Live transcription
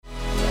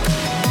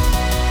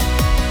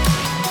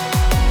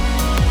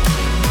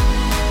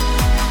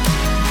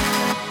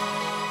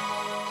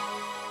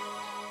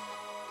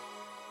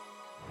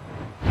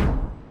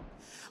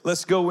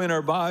Let's go in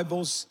our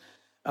Bibles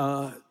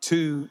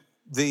to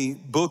the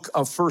book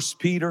of 1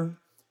 Peter.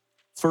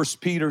 1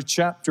 Peter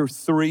chapter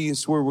 3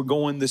 is where we're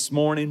going this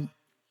morning.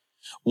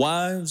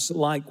 Wives,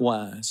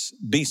 likewise,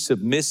 be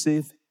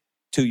submissive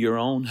to your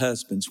own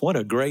husbands. What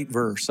a great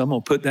verse. I'm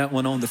going to put that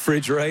one on the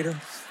refrigerator.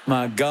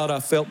 My God, I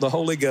felt the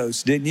Holy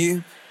Ghost, didn't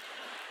you?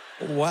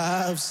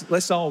 Wives,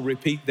 let's all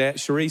repeat that.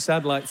 Sharice,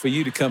 I'd like for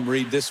you to come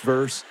read this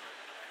verse.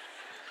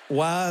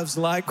 Wives,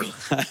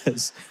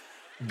 likewise,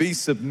 be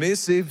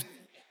submissive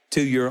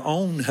to your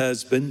own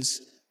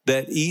husbands,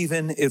 that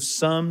even if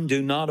some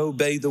do not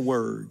obey the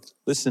word,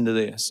 listen to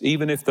this,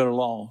 even if they're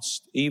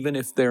lost, even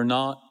if they're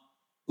not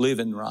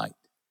living right,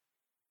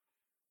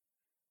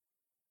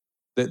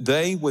 that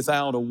they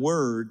without a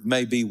word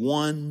may be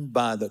won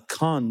by the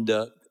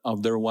conduct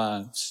of their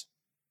wives.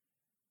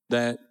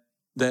 That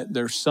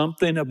there's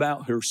something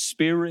about her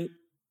spirit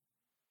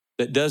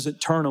that doesn't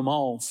turn them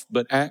off,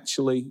 but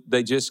actually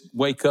they just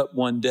wake up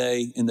one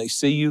day and they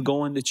see you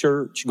going to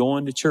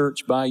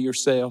church by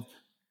yourself,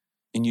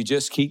 and you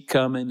just keep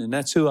coming. And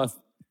that's who I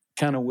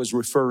kind of was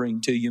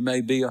referring to. You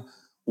may be a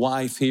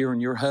wife here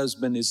and your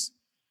husband is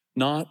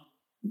not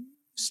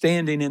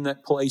standing in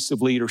that place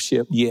of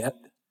leadership yet.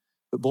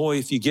 But boy,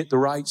 if you get the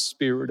right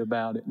spirit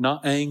about it,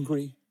 not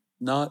angry,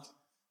 not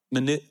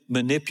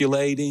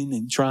manipulating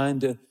and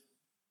trying to,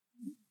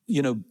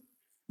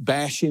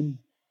 bash him,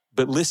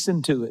 but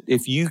listen to it.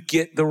 If you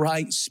get the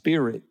right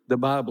spirit, the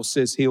Bible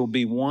says he'll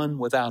be won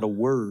without a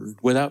word.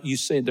 Without you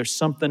saying, there's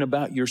something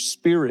about your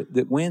spirit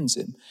that wins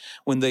him.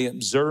 When they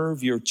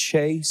observe your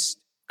chaste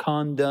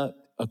conduct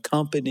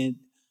accompanied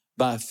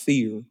by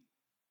fear,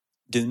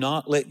 do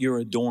not let your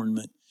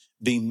adornment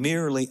be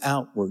merely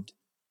outward,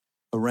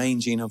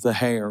 arranging of the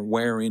hair,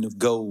 wearing of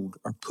gold,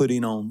 or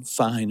putting on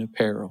fine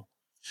apparel.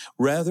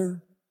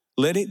 Rather,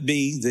 let it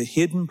be the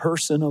hidden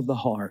person of the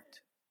heart,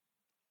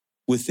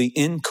 with the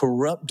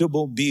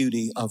incorruptible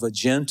beauty of a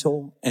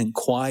gentle and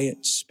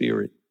quiet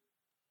spirit,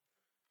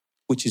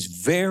 which is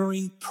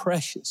very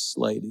precious,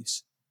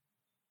 ladies,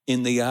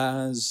 in the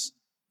eyes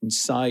and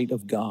sight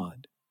of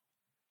God.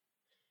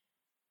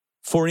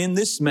 For in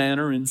this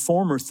manner, in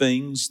former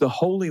things, the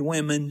holy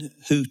women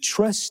who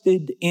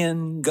trusted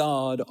in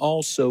God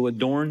also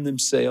adorned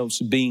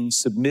themselves, being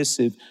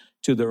submissive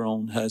to their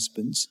own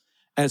husbands,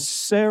 as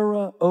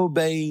Sarah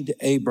obeyed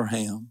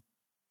Abraham,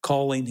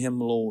 calling him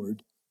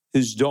Lord,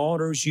 whose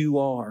daughters you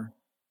are,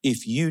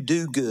 if you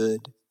do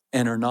good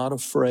and are not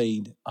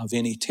afraid of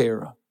any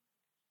terror.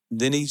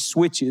 Then he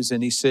switches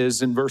and he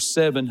says in verse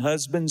 7,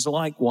 husbands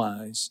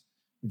likewise,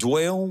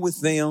 dwell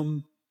with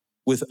them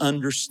with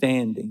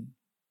understanding,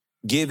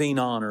 giving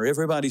honor.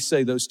 Everybody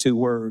say those two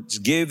words,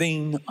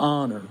 giving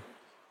honor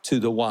to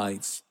the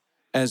wife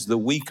as the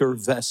weaker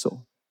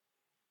vessel,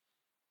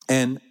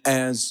 and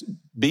as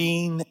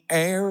being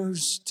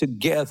heirs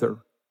together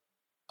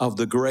of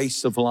the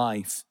grace of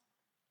life,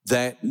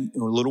 that, a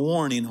little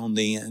warning on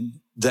the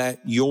end,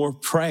 that your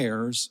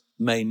prayers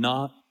may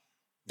not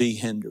be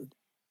hindered.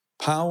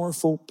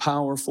 Powerful,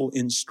 powerful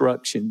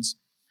instructions.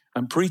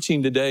 I'm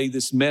preaching today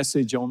this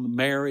message on the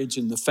marriage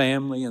and the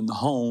family and the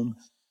home.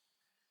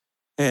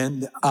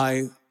 And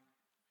I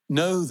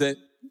know that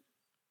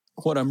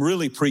what I'm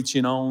really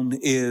preaching on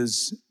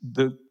is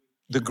the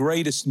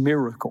greatest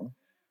miracle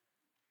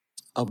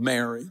of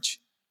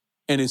marriage.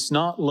 And it's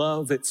not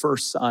love at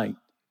first sight.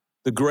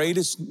 The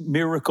greatest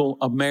miracle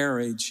of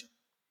marriage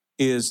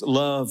is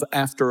love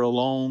after a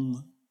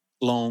long,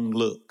 long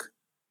look.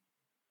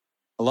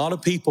 A lot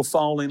of people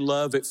fall in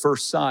love at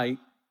first sight,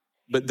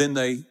 but then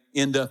they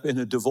end up in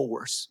a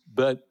divorce.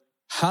 But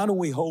how do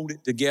we hold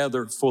it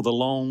together for the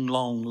long,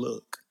 long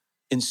look?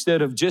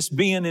 Instead of just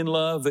being in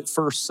love at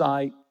first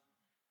sight,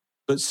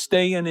 but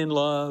staying in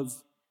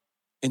love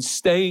and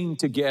staying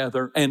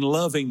together and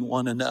loving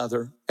one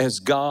another as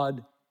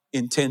God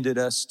intended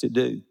us to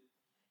do.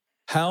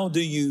 How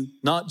do you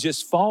not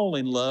just fall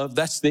in love?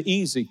 That's the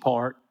easy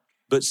part,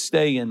 but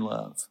stay in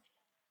love.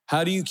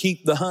 How do you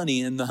keep the honey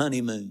in the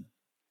honeymoon?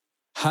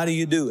 How do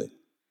you do it?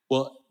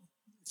 Well,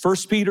 1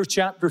 Peter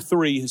chapter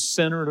 3 is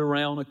centered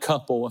around a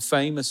couple, a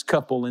famous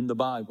couple in the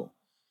Bible.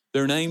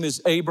 Their name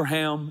is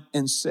Abraham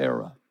and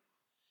Sarah.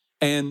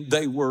 And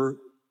they were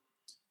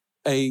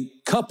a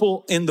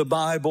couple in the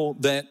Bible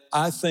that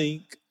I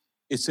think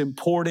it's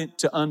important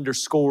to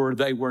underscore.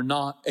 They were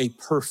not a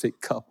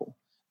perfect couple.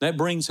 That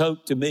brings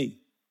hope to me.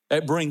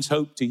 That brings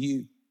hope to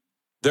you.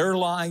 Their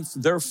life,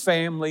 their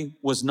family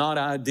was not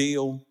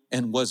ideal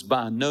and was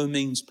by no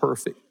means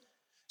perfect.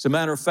 As a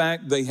matter of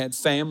fact, they had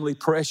family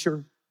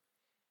pressure.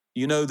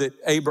 You know that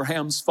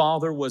Abraham's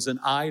father was an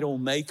idol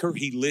maker.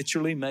 He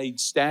literally made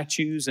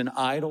statues and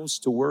idols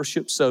to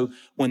worship. So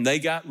when they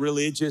got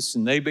religious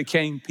and they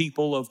became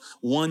people of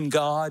one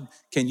God,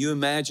 can you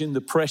imagine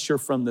the pressure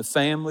from the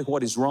family?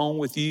 What is wrong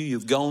with you?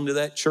 You've gone to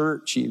that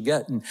church. You've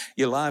gotten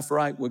your life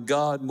right with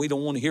God, and we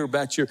don't want to hear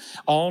about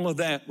all of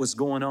that was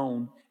going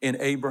on in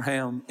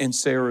Abraham and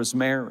Sarah's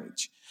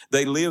marriage.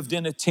 They lived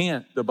in a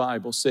tent, the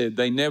Bible said.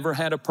 They never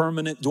had a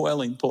permanent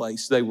dwelling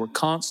place. They were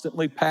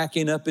constantly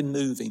packing up and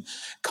moving,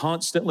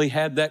 constantly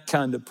had that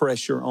kind of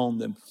pressure on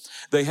them.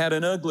 They had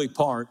an ugly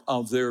part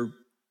of their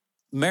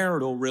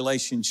marital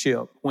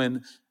relationship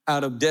when,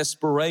 out of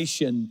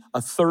desperation,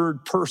 a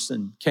third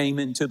person came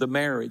into the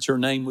marriage. Her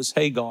name was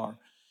Hagar,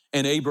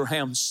 and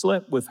Abraham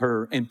slept with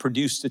her and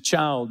produced a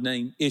child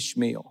named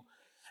Ishmael.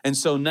 And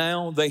so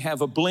now they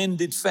have a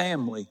blended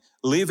family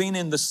living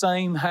in the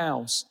same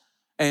house.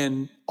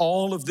 And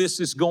all of this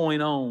is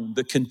going on.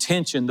 The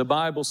contention, the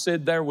Bible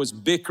said there was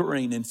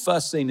bickering and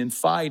fussing and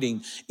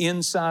fighting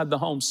inside the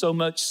home, so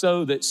much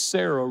so that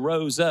Sarah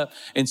rose up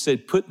and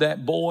said, put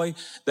that boy,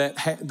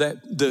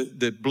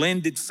 the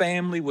blended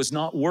family was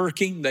not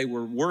working. They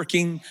were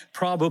working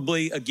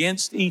probably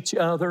against each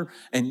other.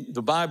 And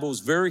the Bible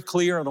is very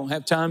clear. I don't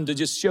have time to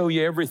just show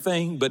you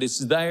everything, but it's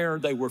there.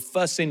 They were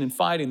fussing and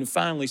fighting. And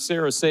finally,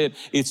 Sarah said,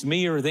 it's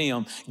me or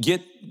them.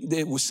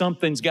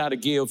 Something's got to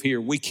give here.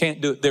 We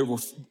can't do it. There were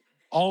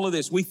all of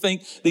this. We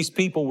think these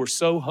people were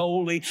so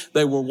holy.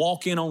 They were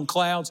walking on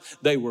clouds.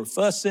 They were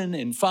fussing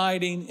and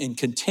fighting and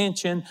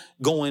contention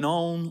going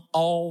on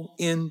all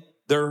in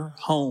their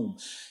home.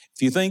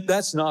 If you think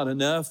that's not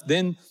enough,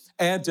 then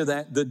add to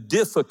that the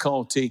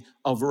difficulty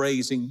of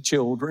raising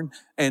children,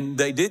 and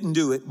they didn't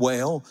do it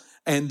well.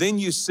 And then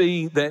you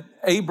see that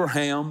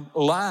Abraham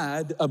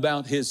lied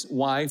about his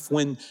wife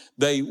when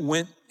they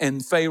went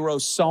and Pharaoh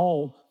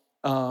saw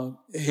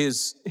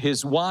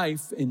his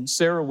wife, and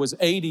Sarah was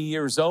 80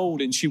 years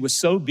old, and she was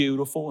so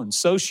beautiful and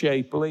so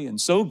shapely and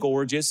so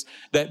gorgeous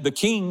that the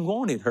king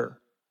wanted her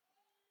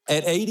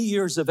at 80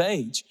 years of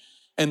age.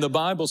 And the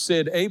Bible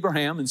said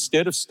Abraham,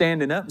 instead of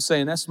standing up and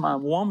saying, that's my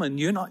woman,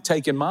 you're not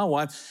taking my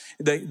wife,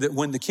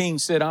 when the king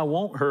said, I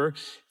want her,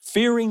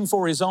 fearing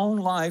for his own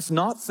life,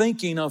 not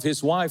thinking of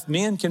his wife.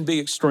 Men can be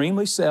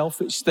extremely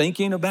selfish,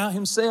 thinking about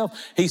himself.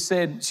 He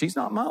said, she's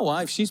not my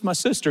wife, she's my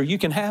sister, you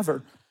can have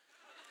her.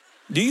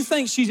 Do you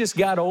think she just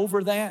got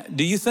over that?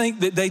 Do you think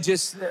that they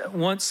just,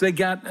 once they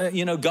got,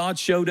 God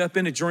showed up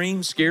in a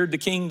dream, scared the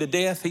king to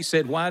death? He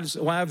said, why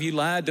have you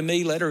lied to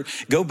me? Let her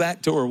go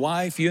back to her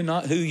wife. You're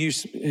not who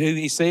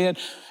he said.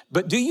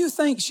 But do you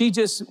think she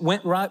just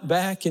went right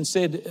back and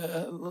said,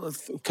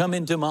 come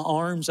into my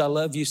arms, I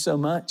love you so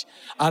much?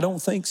 I don't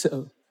think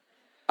so.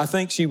 I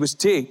think she was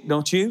ticked,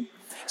 don't you?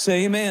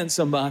 Say amen,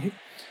 somebody.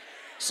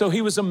 So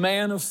he was a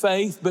man of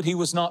faith, but he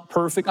was not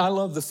perfect. I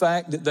love the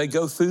fact that they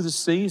go through the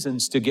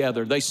seasons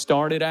together. They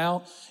started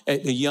out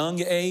at a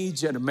young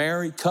age, at a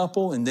married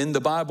couple, and then the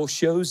Bible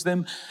shows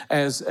them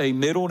as a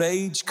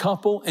middle-aged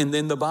couple, and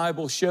then the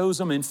Bible shows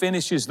them and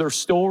finishes their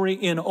story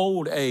in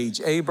old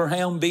age.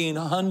 Abraham being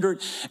 100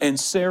 and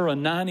Sarah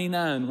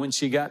 99 when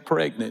she got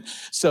pregnant.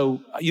 So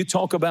you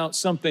talk about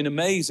something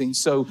amazing.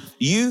 So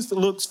youth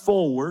looks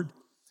forward,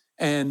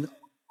 and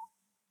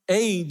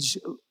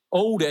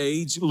old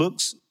age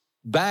looks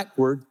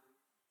backward,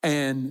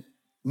 and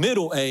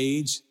middle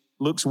age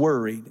looks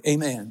worried.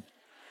 Amen.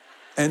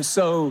 And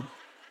so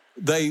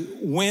they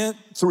went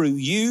through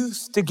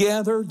youth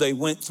together. They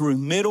went through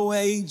middle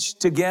age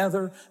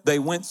together. They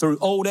went through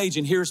old age.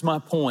 And here's my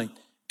point.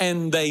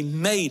 And they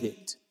made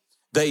it.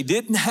 They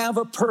didn't have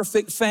a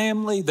perfect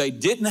family. They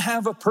didn't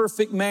have a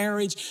perfect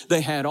marriage.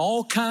 They had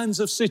all kinds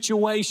of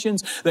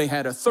situations. They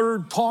had a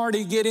third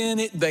party get in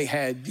it. They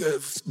had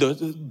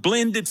the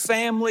blended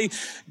family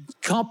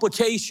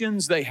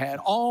complications. They had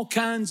all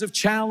kinds of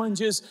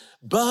challenges,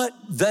 but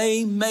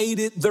they made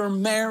it. Their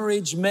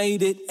marriage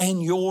made it,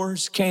 and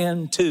yours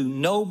can too.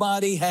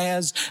 Nobody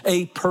has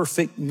a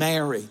perfect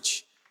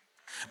marriage.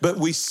 But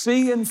we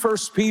see in 1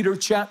 Peter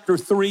chapter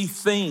 3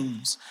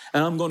 themes,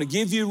 and I'm going to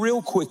give you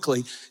real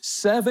quickly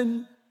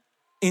 7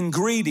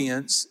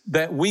 ingredients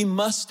that we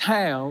must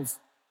have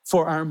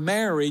for our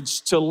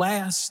marriage to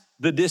last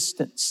the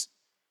distance.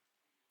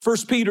 1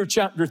 Peter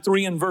chapter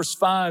 3 and verse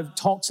 5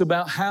 talks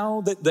about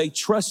how that they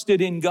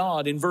trusted in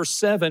God. In verse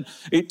 7,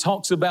 it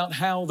talks about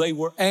how they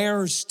were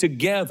heirs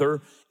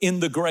together in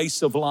the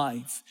grace of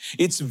life.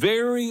 It's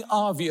very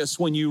obvious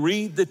when you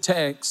read the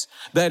text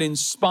that in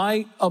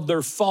spite of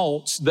their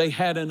faults, they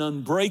had an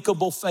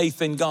unbreakable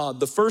faith in God.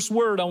 The first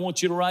word I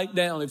want you to write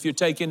down if you're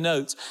taking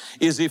notes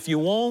is, if you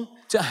want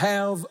to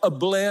have a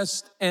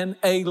blessed and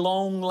a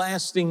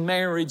long-lasting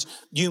marriage,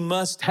 you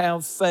must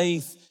have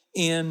faith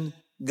in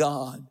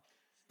God.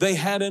 They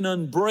had an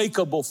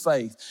unbreakable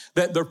faith,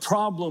 that their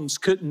problems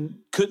couldn't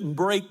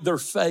break their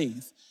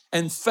faith.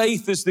 And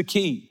faith is the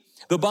key.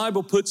 The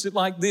Bible puts it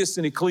like this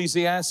in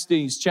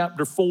Ecclesiastes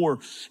chapter 4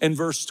 and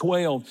verse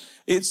 12.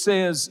 It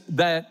says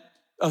that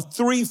a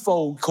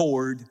threefold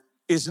cord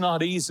is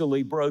not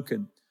easily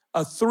broken.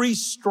 A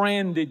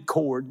three-stranded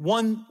cord,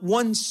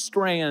 one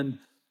strand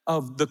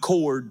of the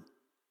cord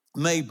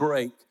may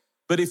break.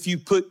 But if you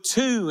put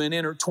 2 and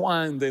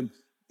intertwine them,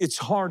 it's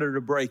harder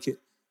to break it.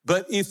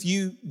 But if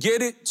you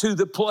get it to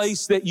the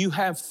place that you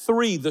have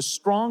 3, the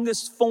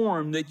strongest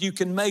form that you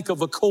can make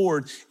of a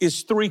cord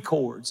is 3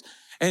 cords.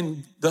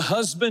 And the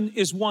husband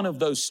is one of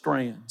those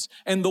strands,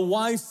 and the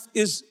wife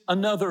is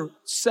another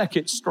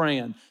second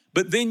strand.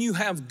 But then you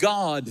have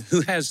God,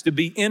 who has to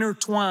be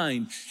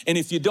intertwined. And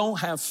if you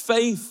don't have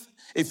faith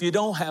if you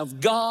don't have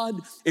God,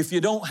 if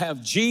you don't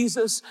have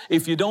Jesus,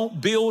 if you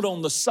don't build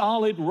on the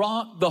solid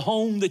rock, the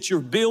home that you're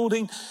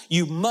building,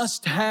 you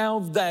must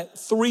have that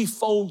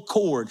threefold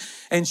cord.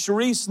 And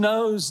Sharice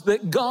knows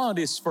that God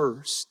is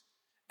first.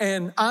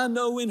 And I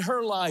know in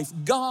her life,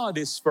 God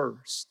is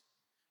first.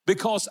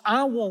 Because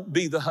I won't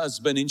be the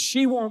husband and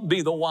she won't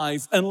be the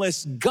wife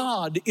unless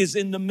God is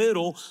in the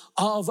middle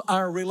of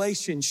our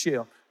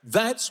relationship.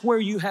 That's where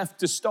you have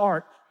to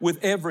start with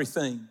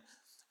everything.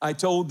 I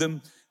told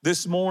them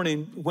this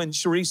morning when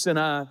Sharice and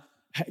I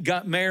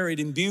got married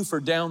in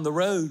Buford down the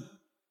road,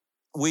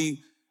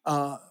 we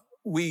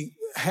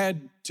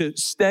had to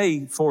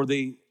stay for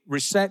the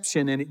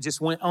reception, and it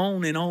just went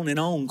on and on and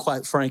on,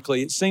 quite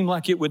frankly. It seemed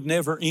like it would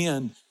never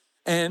end.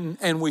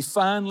 And we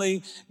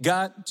finally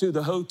got to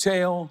the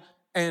hotel,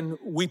 and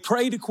we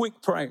prayed a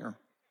quick prayer.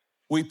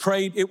 We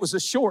prayed, it was a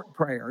short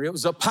prayer. It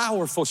was a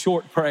powerful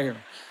short prayer.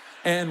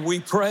 And we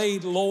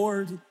prayed,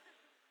 Lord,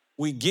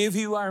 we give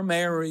you our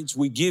marriage,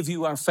 we give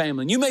you our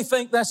family. And you may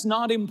think that's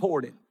not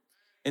important.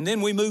 And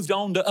then we moved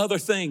on to other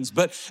things.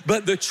 But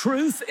the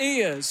truth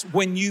is,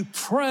 when you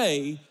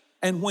pray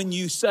and when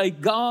you say,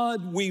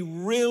 God, we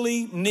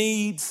really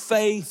need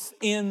faith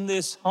in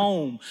this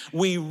home.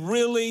 We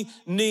really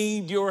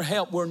need your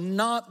help. We're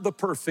not the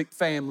perfect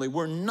family.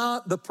 We're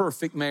not the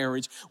perfect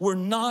marriage. We're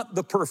not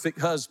the perfect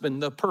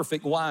husband, the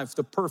perfect wife,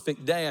 the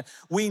perfect dad.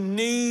 We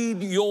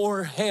need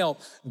your help.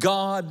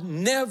 God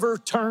never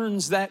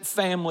turns that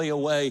family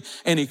away,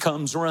 and he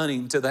comes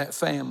running to that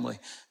family.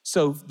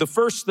 So the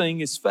first thing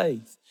is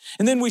faith.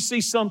 And then we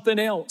see something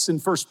else in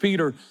 1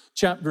 Peter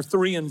chapter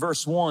 3 and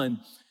verse 1.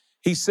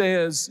 He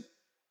says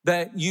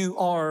that you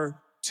are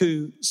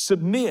to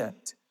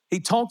submit. He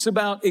talks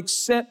about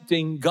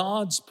accepting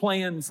God's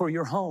plan for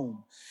your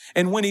home.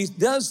 And when he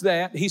does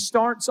that, he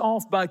starts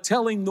off by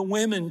telling the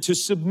women to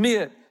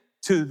submit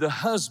to the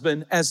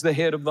husband as the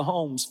head of the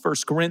homes. 1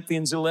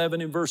 Corinthians 11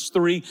 and verse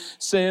 3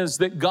 says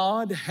that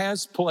God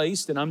has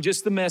placed, and I'm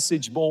just the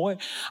message boy,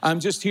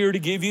 I'm just here to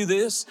give you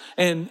this,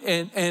 and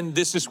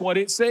this is what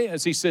it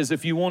says. He says,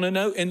 if you want to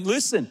know, and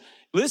listen,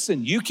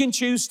 you can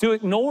choose to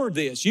ignore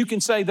this. You can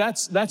say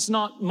that's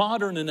not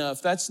modern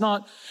enough. That's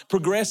not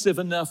progressive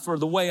enough for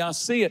the way I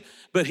see it.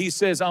 But he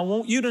says, I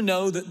want you to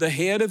know that the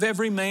head of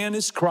every man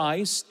is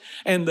Christ,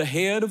 and the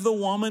head of the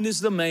woman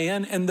is the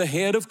man, and the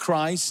head of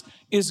Christ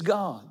is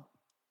God.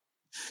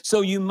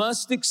 So you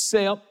must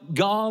accept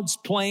God's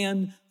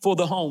plan for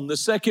the home. The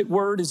second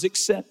word is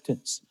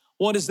acceptance.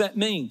 What does that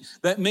mean?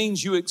 That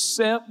means you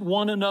accept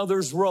one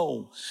another's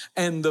role.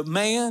 And the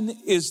man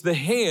is the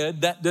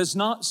head. That does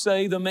not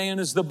say the man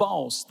is the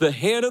boss. The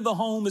head of the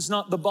home is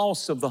not the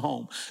boss of the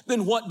home.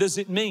 Then what does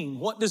it mean?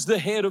 What does the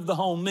head of the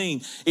home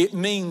mean? It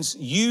means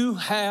you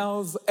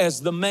have,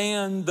 as the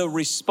man, the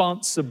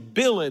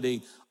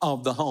responsibility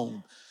of the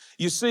home.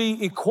 You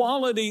see,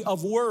 equality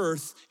of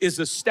worth is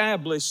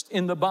established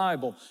in the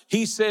Bible.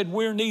 He said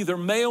we're neither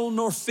male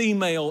nor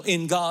female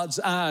in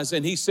God's eyes.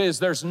 And he says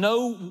there's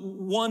no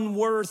one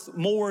worth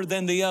more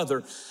than the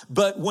other.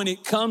 But when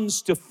it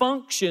comes to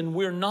function,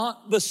 we're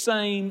not the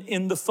same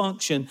in the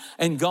function.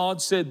 And God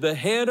said the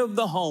head of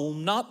the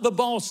home, not the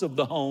boss of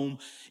the home.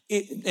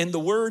 And the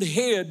word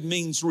head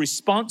means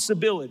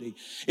responsibility.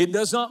 It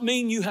does not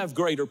mean you have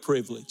greater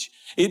privilege.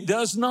 It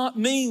does not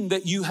mean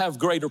that you have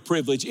greater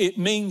privilege. It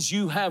means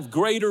you have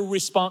greater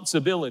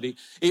responsibility.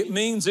 It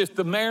means if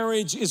the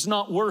marriage is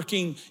not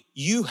working,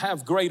 you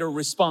have greater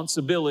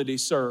responsibility,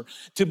 sir.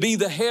 To be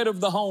the head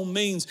of the home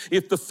means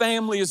if the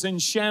family is in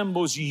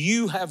shambles,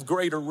 you have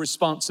greater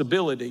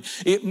responsibility.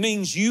 It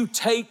means you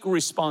take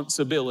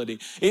responsibility.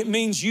 It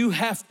means you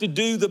have to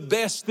do the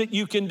best that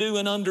you can do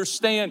and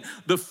understand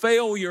the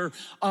failure.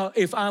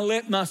 If I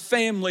let my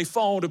family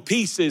fall to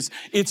pieces,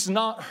 it's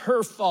not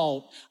her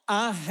fault.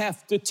 I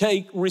have to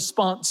take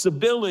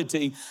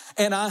responsibility,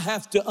 and I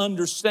have to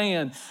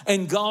understand.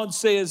 And God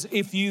says,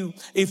 if you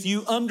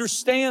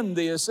understand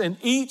this, and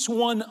each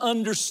one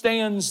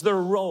understands their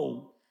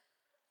role,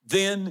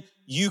 then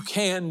you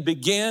can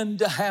begin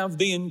to have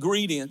the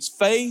ingredients,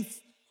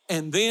 faith,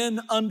 and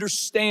then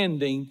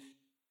understanding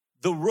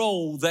the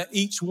role that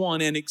each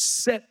one and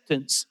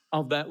acceptance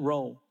of that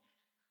role.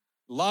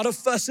 A lot of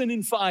fussing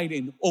and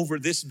fighting over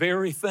this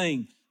very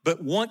thing.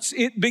 But once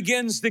it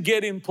begins to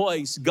get in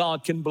place,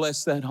 God can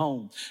bless that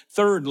home.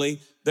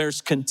 Thirdly,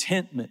 there's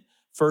contentment.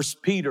 1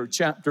 Peter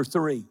chapter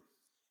 3,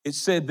 it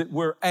said that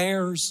we're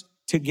heirs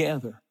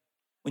together.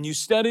 When you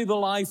study the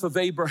life of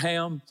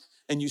Abraham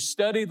and you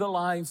study the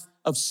life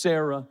of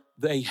Sarah,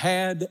 they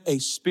had a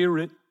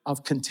spirit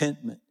of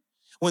contentment.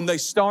 When they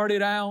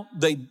started out,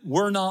 they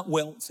were not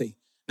wealthy.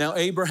 Now,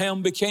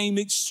 Abraham became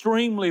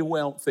extremely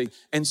wealthy,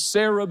 and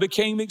Sarah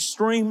became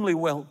extremely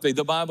wealthy.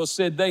 The Bible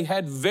said they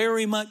had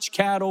very much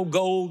cattle,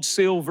 gold,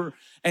 silver,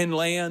 and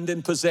land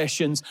and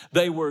possessions.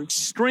 They were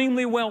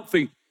extremely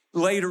wealthy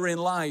later in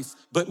life,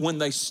 but when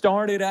they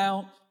started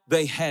out,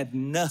 they had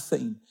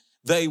nothing.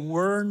 They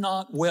were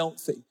not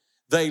wealthy.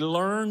 They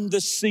learned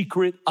the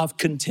secret of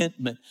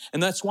contentment.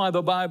 And that's why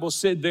the Bible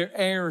said they're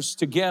heirs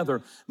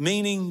together,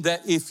 meaning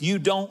that if you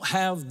don't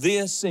have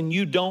this and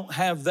you don't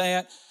have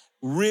that,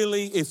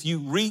 really, if you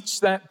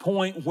reach that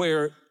point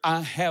where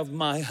I have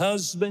my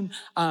husband,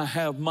 I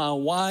have my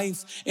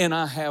wife, and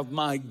I have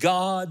my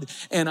God,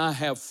 and I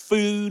have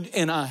food,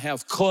 and I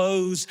have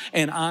clothes,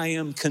 and I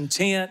am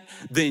content,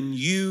 then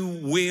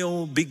you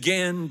will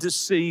begin to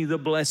see the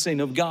blessing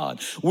of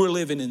God. We're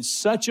living in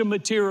such a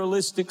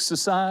materialistic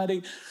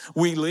society.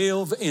 We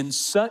live in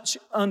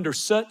under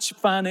such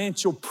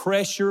financial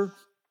pressure,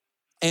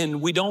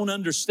 and we don't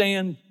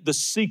understand the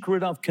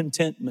secret of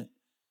contentment.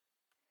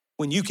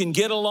 When you can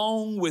get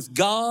along with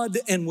God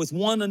and with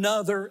one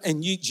another,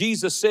 and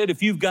Jesus said,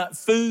 if you've got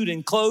food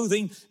and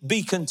clothing,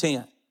 be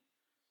content.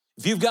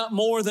 If you've got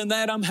more than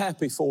that, I'm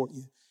happy for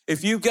you.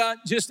 If you've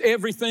got just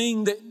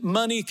everything that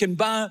money can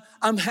buy,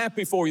 I'm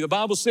happy for you. The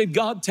Bible said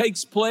God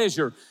takes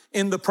pleasure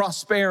in the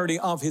prosperity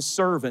of his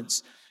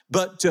servants.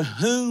 But to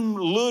whom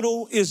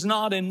little is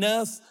not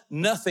enough,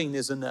 nothing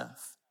is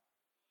enough.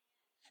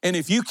 And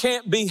if you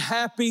can't be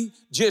happy,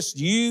 just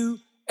you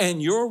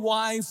and your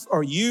wife,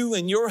 or you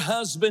and your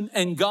husband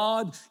and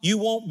God, you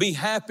won't be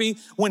happy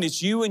when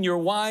it's you and your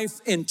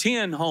wife and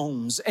 10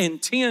 homes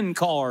and 10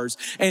 cars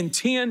and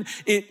 10.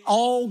 It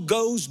all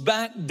goes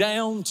back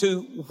down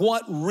to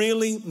what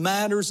really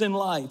matters in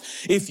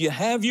life. If you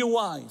have your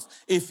wife,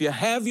 if you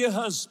have your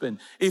husband,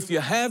 if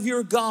you have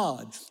your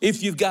God,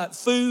 if you've got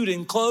food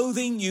and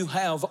clothing, you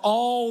have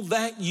all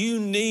that you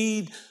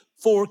need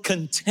for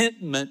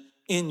contentment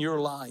in your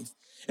life.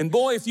 And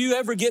boy, if you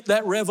ever get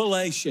that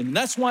revelation,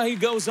 that's why he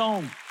goes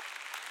on.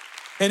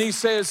 And he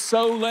says,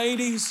 so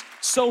ladies,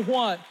 so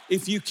what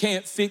if you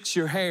can't fix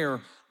your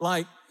hair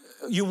like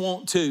you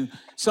want to?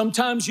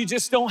 Sometimes you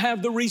just don't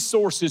have the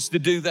resources to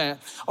do that.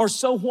 Or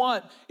so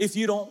what if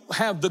you don't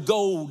have the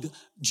gold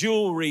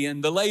jewelry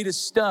and the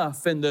latest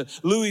stuff and the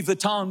Louis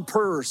Vuitton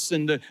purse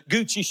and the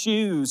Gucci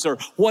shoes or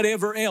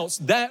whatever else?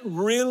 That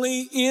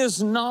really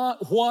is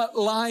not what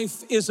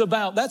life is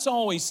about. That's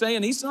all he's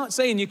saying. He's not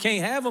saying you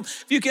can't have them.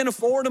 If you can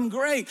afford them,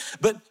 great.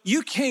 But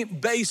you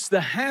can't base the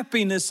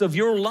happiness of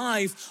your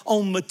life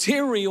on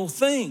material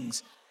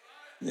things.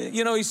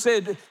 You know, he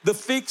said the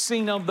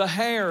fixing of the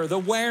hair, the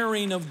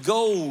wearing of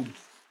gold,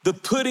 the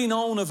putting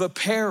on of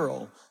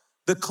apparel,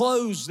 the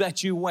clothes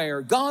that you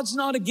wear. God's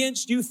not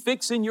against you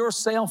fixing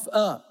yourself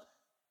up.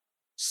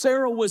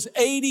 Sarah was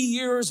 80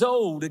 years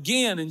old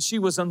again, and she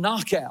was a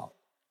knockout.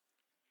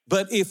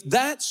 But if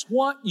that's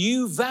what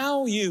you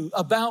value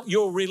about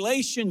your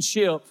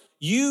relationship,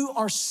 you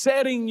are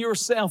setting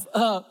yourself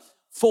up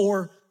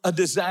for a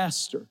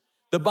disaster.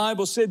 The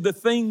Bible said the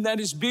thing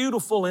that is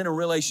beautiful in a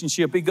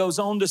relationship, he goes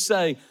on to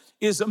say,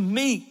 is a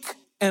meek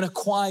and a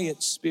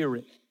quiet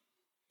spirit.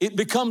 It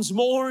becomes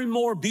more and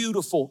more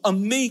beautiful.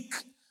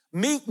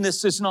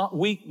 Meekness is not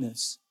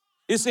weakness.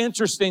 It's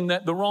interesting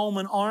that the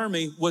Roman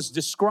army was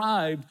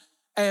described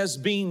as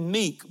being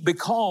meek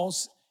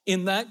because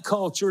in that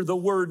culture, the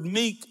word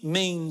meek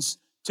means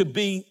to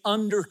be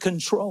under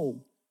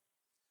control.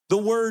 The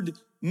word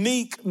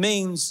meek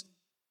means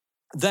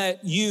that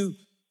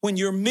when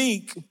you're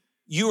meek,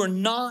 you are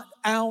not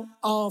out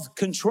of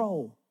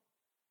control.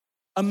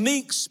 A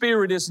meek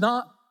spirit is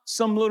not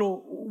some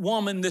little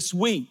woman that's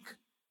weak,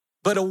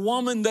 but a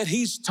woman that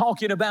he's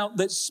talking about,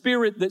 that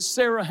spirit that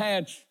Sarah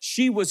had,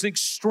 she was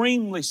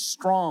extremely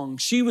strong.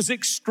 She was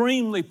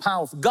extremely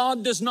powerful.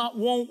 God does not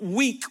want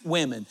weak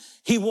women.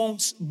 He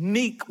wants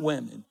meek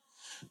women.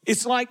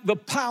 It's like the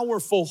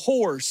powerful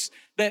horse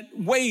that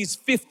weighs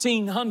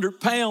 1,500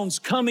 pounds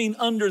coming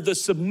under the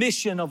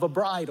submission of a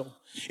bridle.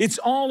 It's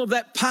all of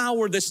that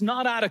power that's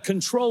not out of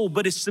control,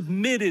 but is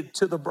submitted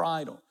to the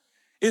bridle.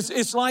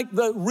 It's like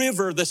the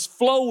river that's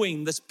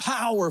flowing, that's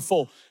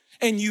powerful,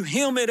 and you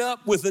hem it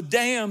up with a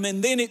dam,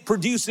 and then it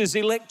produces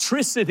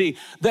electricity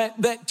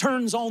that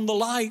turns on the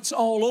lights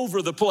all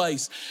over the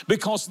place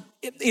because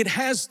it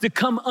has to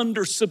come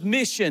under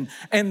submission.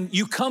 And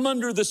you come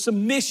under the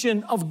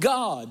submission of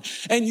God,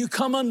 and you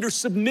come under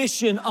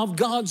submission of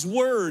God's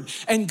word.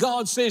 And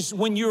God says,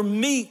 when you're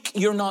meek,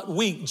 you're not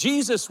weak.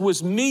 Jesus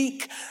was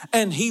meek,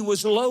 and he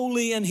was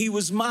lowly, and he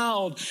was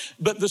mild.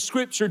 But the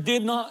scripture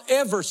did not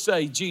ever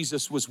say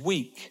Jesus was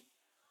weak.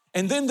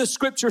 And then the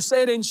scripture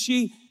said, and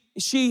she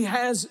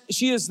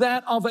is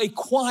that of a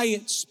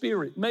quiet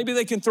spirit. Maybe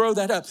they can throw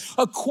that up.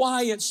 A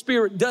quiet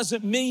spirit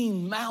doesn't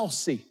mean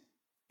mousy.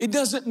 It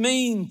doesn't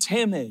mean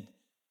timid.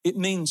 It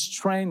means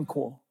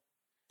tranquil.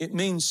 It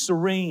means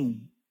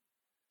serene.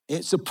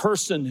 It's a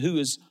person who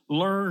has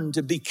learned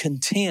to be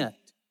content.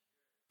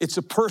 It's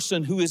a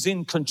person who is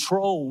in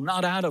control,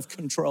 not out of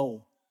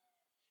control.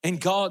 And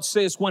God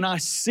says, when I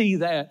see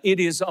that, it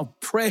is a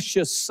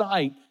precious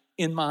sight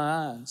in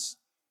my eyes.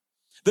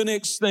 The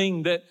next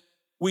thing that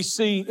we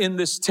see in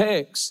this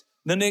text,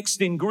 the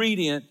next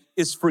ingredient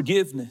is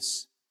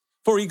forgiveness.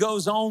 For he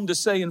goes on to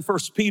say in 1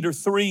 Peter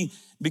 3,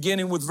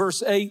 beginning with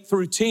verse 8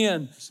 through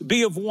 10,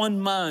 be of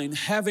one mind,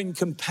 having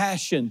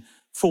compassion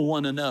for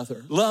one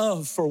another,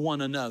 love for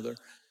one another,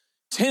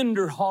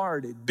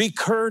 tender-hearted, be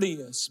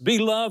courteous, be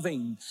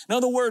loving. In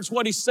other words,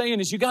 what he's saying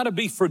is you got to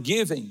be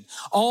forgiving.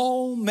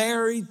 All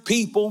married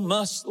people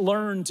must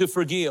learn to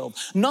forgive,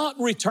 not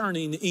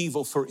returning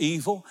evil for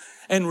evil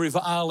and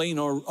reviling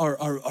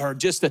or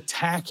just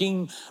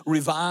attacking,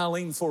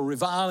 reviling for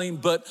reviling,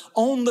 but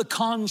on the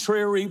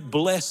contrary,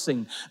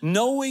 blessing,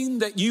 knowing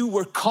that you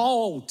were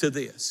called to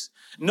this,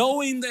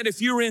 knowing that if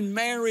you're in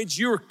marriage,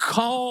 you're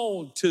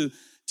called to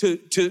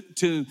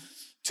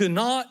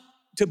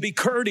be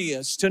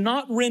courteous, to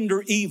not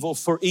render evil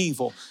for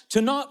evil,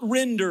 to not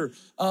render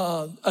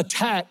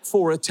attack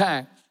for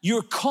attack.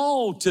 You're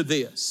called to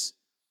this.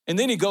 And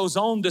then he goes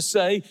on to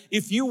say,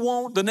 if you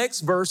want, the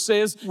next verse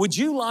says, would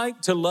you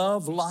like to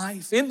love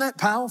life? Isn't that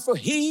powerful?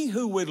 He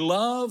who would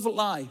love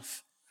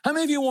life. How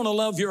many of you want to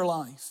love your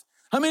life?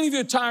 How many of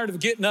you are tired of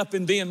getting up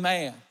and being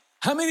mad?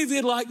 How many of you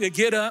would like to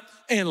get up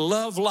and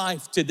love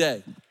life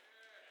today?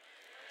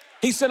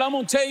 He said, I'm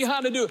going to tell you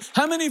how to do it.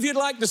 How many of you would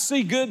like to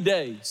see good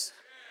days?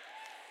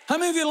 How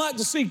many of you like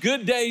to see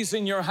good days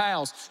in your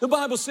house? The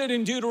Bible said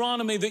in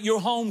Deuteronomy that your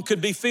home could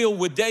be filled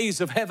with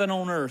days of heaven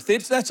on earth.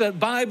 That's a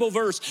Bible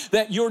verse,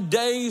 that your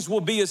days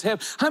will be as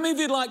heaven. How many of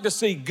you like to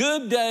see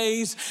good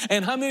days,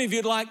 and how many of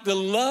you like to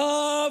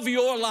love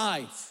your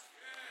life?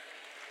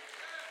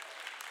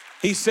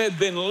 He said,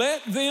 then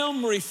let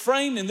them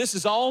refrain, and this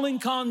is all in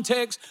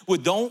context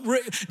with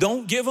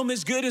don't give them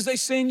as good as they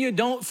send you.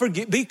 Don't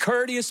forget, be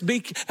courteous, be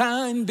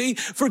kind, be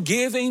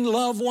forgiving,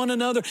 love one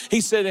another.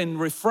 He said, and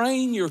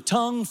refrain your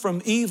tongue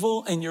from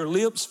evil and your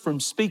lips from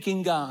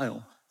speaking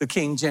guile, the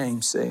King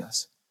James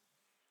says.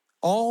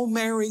 All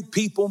married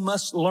people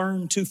must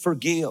learn to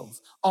forgive.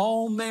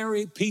 All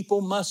married people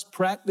must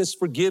practice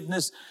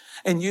forgiveness.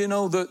 And you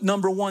know, the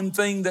number one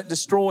thing that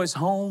destroys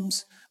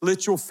homes,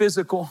 literal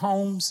physical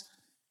homes,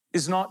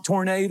 is not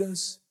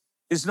tornadoes,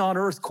 is not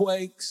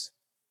earthquakes,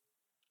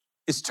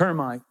 it's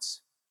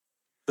termites.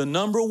 The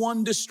number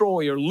one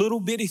destroyer, little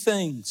bitty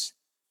things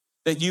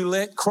that you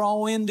let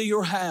crawl into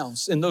your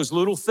house, and those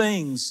little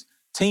things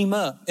team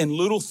up, and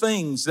little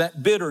things,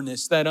 that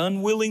bitterness, that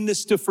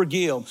unwillingness to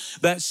forgive,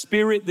 that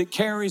spirit that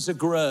carries a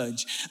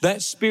grudge,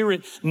 that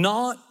spirit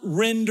not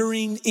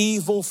rendering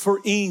evil for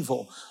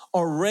evil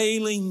or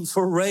railing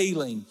for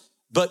railing,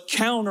 but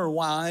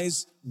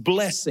counterwise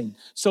blessing.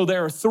 So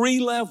there are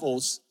 3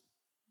 levels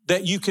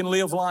that you can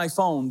live life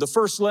on. The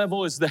first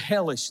level is the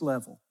hellish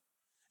level.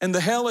 And the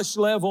hellish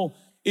level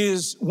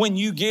is when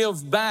you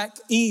give back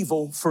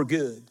evil for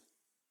good.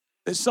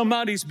 That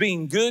somebody's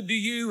being good to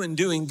you and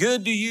doing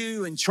good to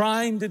you and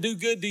trying to do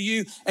good to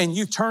you, and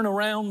you turn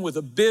around with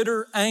a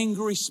bitter,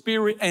 angry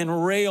spirit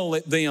and rail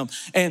at them.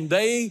 And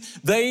they're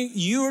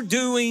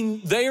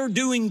doing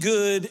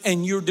good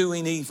and you're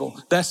doing evil.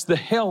 That's the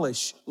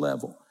hellish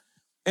level.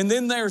 And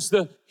then there's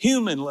the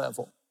human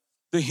level.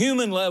 The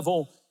human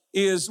level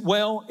is,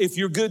 well, if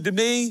you're good to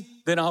me,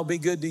 then I'll be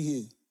good to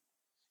you.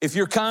 If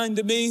you're kind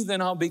to me,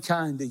 then I'll be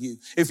kind to you.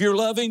 If you're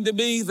loving to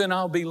me, then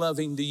I'll be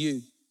loving to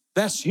you.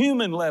 That's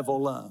human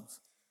level love.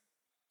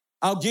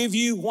 I'll give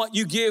you what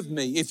you give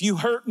me. If you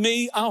hurt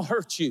me, I'll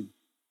hurt you.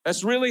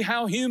 That's really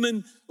how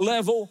human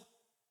level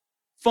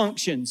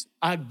functions.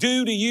 I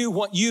do to you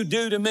what you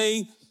do to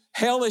me.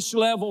 Hellish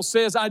level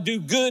says I do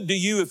good to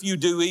you if you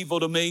do evil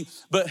to me.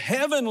 But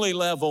heavenly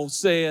level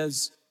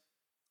says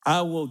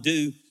I will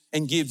do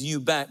and give you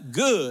back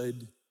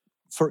good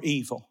for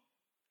evil.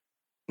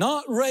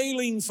 Not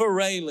railing for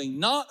railing,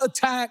 not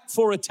attack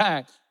for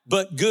attack,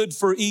 but good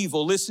for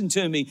evil. Listen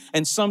to me.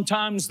 And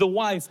sometimes the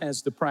wife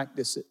has to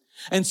practice it.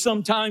 And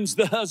sometimes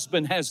the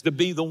husband has to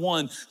be the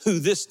one who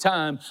this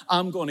time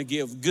I'm going to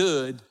give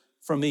good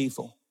from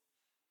evil.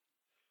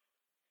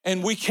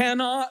 And we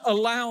cannot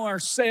allow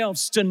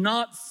ourselves to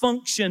not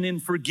function in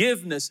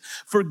forgiveness.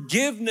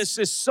 Forgiveness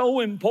is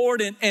so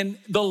important, and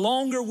the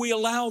longer we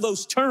allow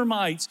those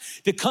termites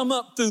to come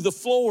up through the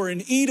floor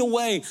and eat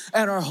away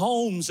at our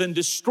homes and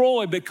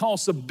destroy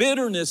because of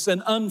bitterness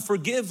and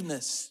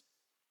unforgiveness.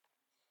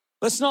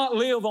 Let's not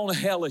live on a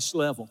hellish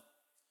level.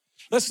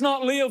 Let's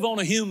not live on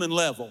a human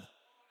level.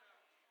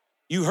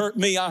 You hurt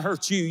me, I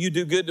hurt you. You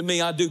do good to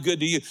me, I do good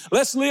to you.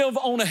 Let's live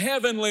on a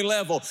heavenly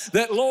level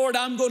that, Lord,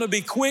 I'm going to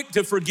be quick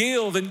to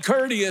forgive and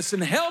courteous,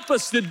 and help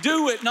us to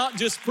do it, not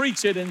just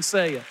preach it and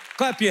say it.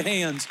 Clap your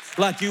hands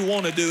like you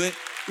want to do it,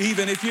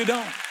 even if you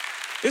don't.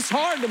 It's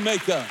hard to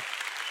make up.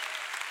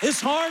 It's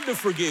hard to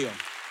forgive.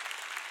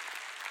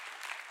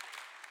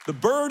 The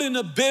burden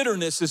of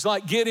bitterness is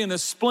like getting a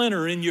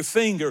splinter in your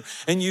finger,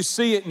 and you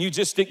see it and you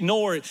just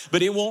ignore it,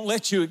 but it won't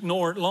let you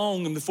ignore it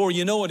long, and before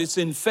you know it, it's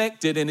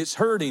infected and it's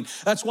hurting.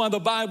 That's why the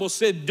Bible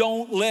said,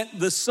 don't let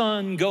the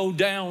sun go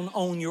down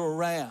on your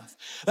wrath.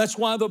 That's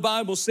why the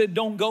Bible said,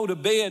 don't go to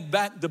bed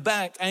back to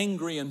back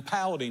angry and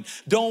pouting.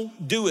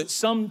 Don't do it.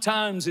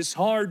 Sometimes it's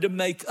hard to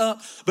make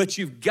up, but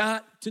you've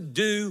got to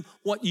do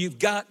what you've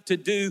got to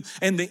do.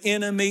 And the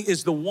enemy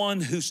is the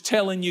one who's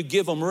telling you,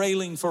 give them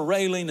railing for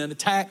railing and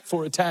attack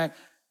for attack.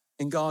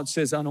 And God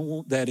says, I don't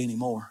want that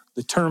anymore.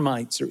 The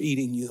termites are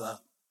eating you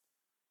up.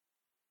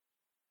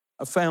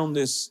 I found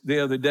this the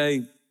other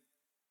day,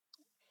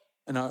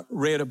 and I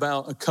read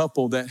about a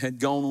couple that had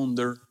gone on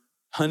their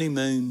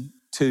honeymoon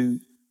to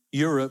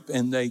Europe,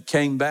 and they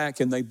came back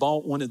and they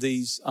bought one of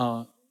these,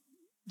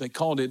 they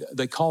call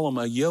them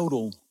a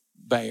yodel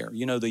bear.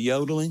 You know, the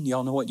yodeling?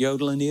 Y'all know what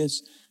yodeling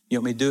is? You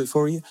want me to do it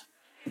for you?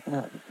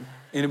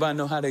 Anybody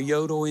know how to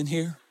yodel in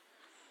here?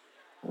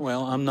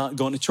 Well, I'm not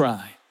going to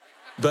try.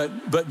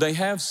 But they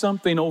have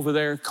something over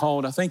there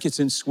called, I think it's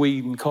in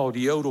Sweden, called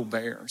yodel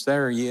bears.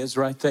 There he is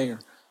right there.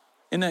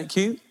 Isn't that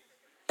cute?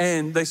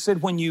 And they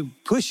said when you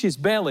push his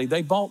belly,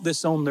 they bought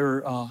this on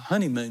their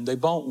honeymoon. They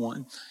bought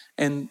one.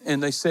 And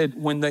they said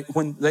when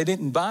they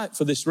didn't buy it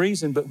for this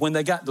reason, but when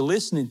they got to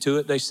listening to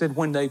it, they said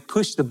when they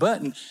push the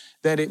button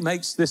that it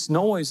makes this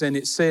noise, and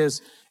it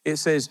says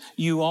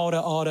you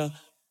oughta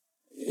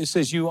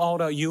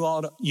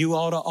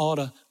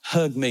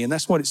hug me. And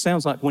that's what it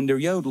sounds like when they're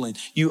yodeling.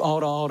 You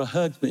oughta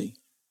hug me.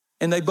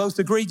 And they both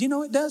agreed,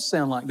 it does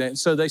sound like that.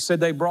 So they said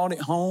they brought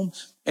it home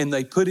and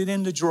they put it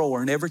in the drawer.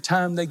 And every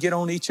time they get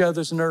on each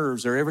other's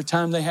nerves, or every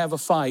time they have a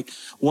fight,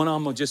 one of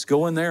them will just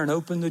go in there and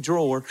open the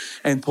drawer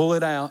and pull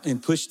it out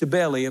and push the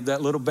belly of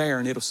that little bear.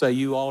 And it'll say,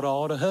 you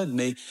oughta hug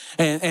me.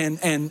 And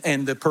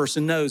the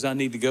person knows, I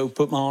need to go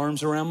put my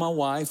arms around my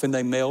wife. And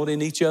they melt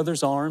in each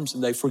other's arms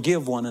and they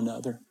forgive one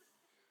another.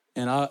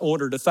 And I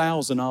ordered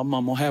 1,000 of them.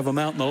 I'm going to have them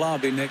out in the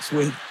lobby next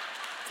week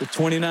for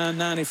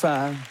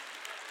 $29.95.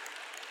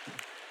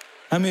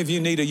 How many of you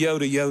need a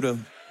Yoda?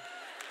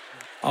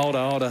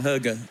 Oughta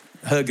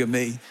hug a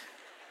me.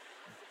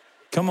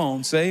 Come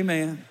on, say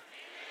amen.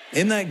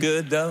 Isn't that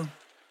good though?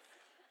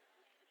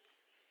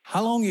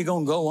 How long are you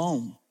going to go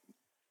on?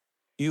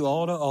 You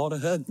oughta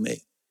hug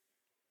me.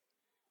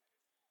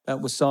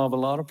 That would solve a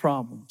lot of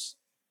problems.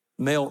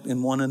 Melt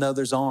in one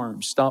another's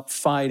arms. Stop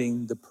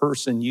fighting the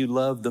person you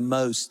love the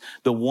most,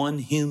 the one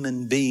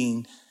human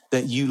being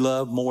that you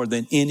love more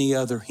than any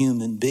other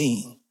human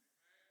being.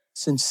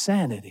 It's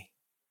insanity.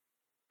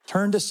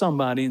 Turn to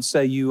somebody and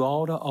say, you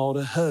oughta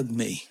hug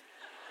me.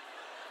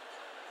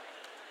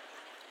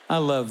 I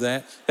love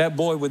that. That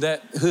boy with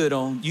that hood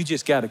on, you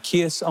just got a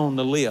kiss on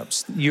the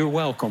lips. You're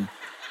welcome.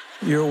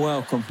 You're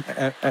welcome.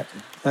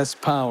 That's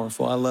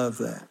powerful. I love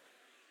that.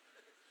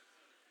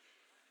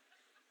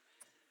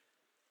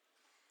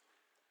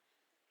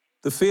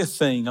 The fifth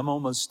thing, I'm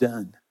almost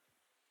done.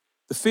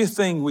 The fifth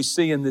thing we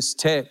see in this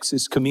text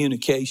is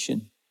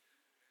communication.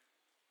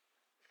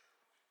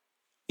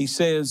 He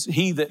says,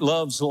 he that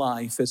loves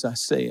life, as I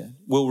said,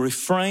 will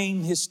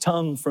refrain his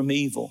tongue from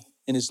evil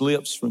and his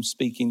lips from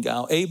speaking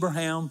guile.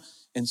 Abraham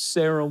and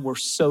Sarah were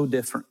so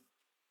different.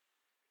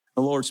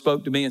 The Lord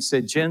spoke to me and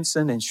said,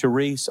 Jensen and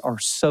Sharice are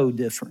so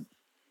different.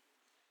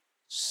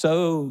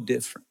 So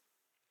different.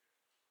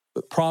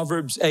 But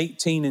Proverbs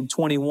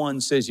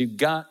 18:21 says you've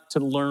got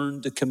to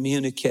learn to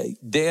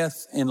communicate.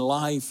 Death and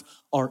life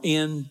are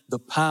in the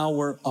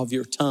power of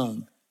your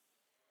tongue.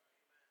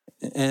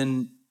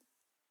 And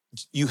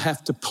you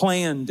have to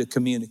plan to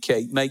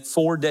communicate. Make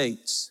 4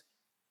 dates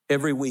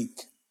every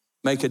week.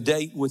 Make a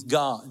date with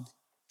God.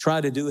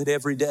 Try to do it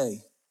every day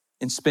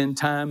and spend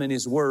time in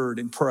His Word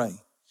and pray.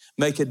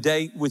 Make a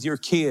date with your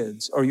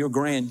kids or your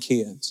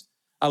grandkids.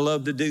 I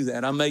love to do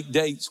that. I make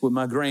dates with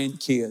my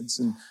grandkids,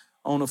 and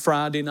on a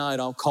Friday night,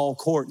 I'll call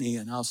Courtney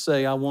and I'll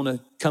say, I want to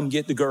come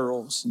get the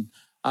girls, and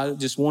I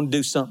just want to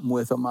do something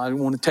with them. I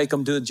want to take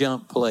them to a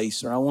jump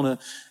place, or I want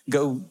to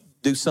go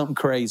do something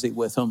crazy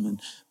with them,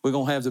 and we're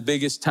going to have the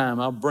biggest time.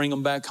 I'll bring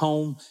them back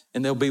home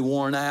and they'll be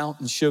worn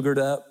out and sugared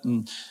up,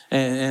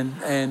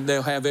 and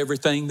they'll have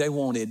everything they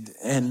wanted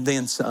and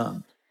then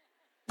some.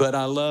 But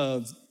I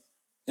love,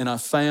 and I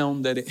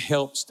found that it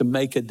helps to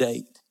make a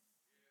date.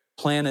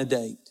 Plan a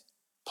date.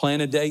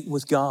 Plan a date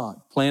with God.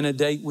 Plan a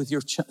date with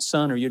your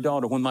son or your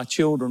daughter. When my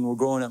children were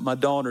growing up, my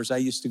daughters, I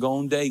used to go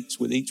on dates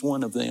with each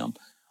one of them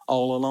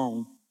all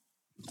alone.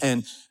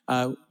 And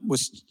I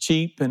was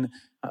cheap, and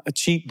a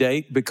cheap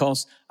date,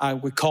 because I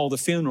would call the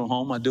funeral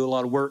home. I do a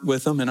lot of work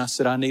with them, and I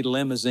said, I need a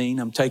limousine.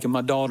 I'm taking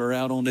my daughter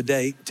out on a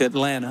date to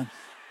Atlanta.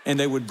 And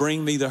they would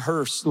bring me the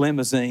hearse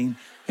limousine.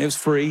 It was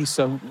free,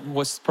 so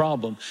what's the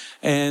problem?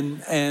 And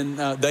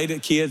they, the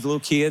kids, little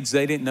kids,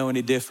 they didn't know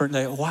any different.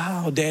 They,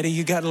 wow, Daddy,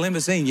 you got a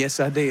limousine. Yes,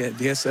 I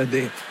did. Yes, I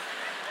did.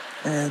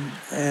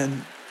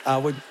 And I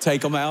would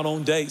take them out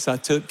on dates. I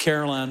took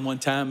Caroline one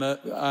time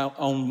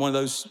on one of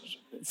those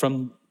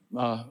from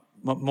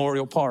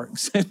Memorial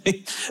Parks.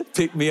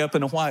 Picked me up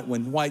in a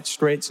white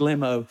stretch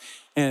limo.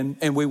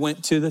 And we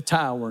went to the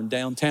tower in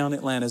downtown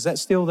Atlanta. Is that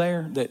still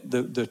there?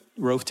 The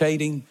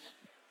rotating?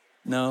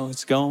 No,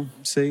 it's gone.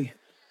 See?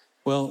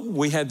 Well,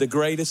 we had the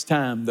greatest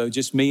time, though,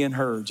 just me and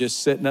her,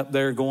 just sitting up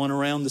there going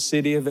around the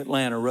city of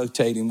Atlanta,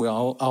 rotating. I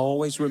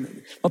always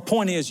remember. My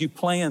point is, you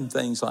plan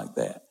things like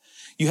that.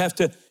 You have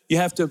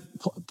to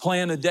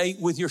plan a date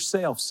with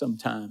yourself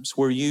sometimes,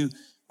 where you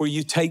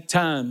take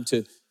time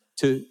to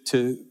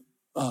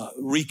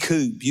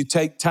recoup. You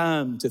take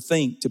time to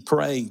think, to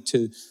pray,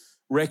 to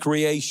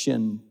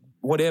recreation,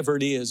 whatever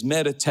it is,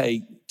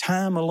 meditate.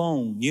 Time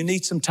alone. You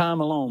need some time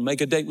alone. Make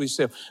a date with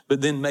yourself,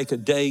 but then make a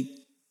date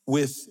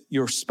with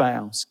your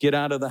spouse. Get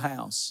out of the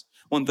house.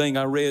 One thing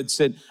I read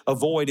said,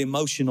 avoid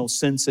emotional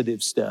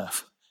sensitive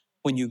stuff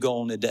when you go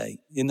on a date.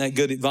 Isn't that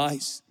good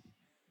advice?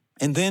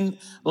 And then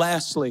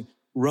lastly,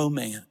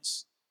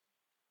 romance.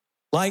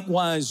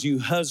 Likewise, you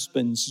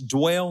husbands,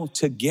 dwell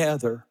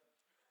together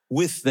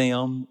with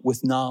them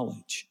with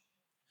knowledge.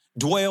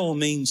 Dwell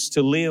means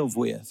to live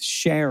with,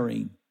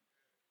 sharing.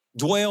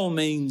 Dwell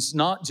means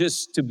not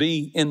just to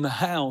be in the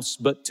house,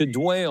 but to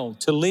dwell,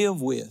 to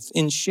live with,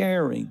 in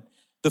sharing.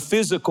 The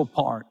physical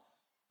part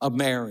of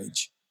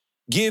marriage.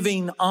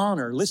 Giving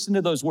honor. Listen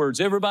to those words.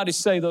 Everybody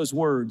say those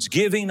words.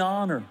 Giving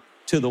honor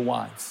to the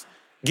wife.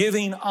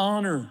 Giving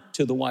honor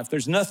to the wife.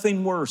 There's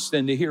nothing worse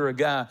than to hear a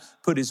guy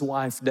put his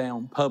wife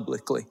down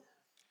publicly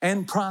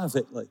and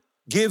privately.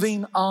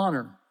 Giving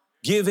honor.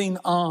 Giving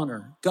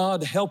honor.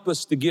 God, help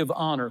us to give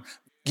honor.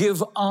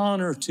 Give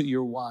honor to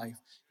your wife.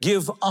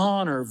 Give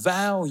honor,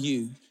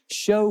 value.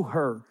 Show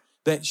her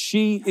that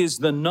she is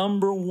the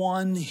number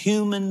one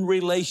human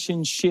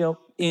relationship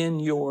in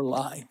your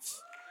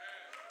life.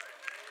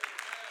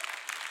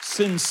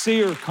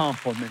 Sincere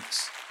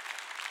compliments.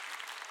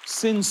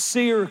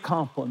 Sincere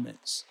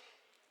compliments.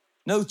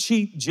 No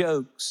cheap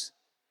jokes.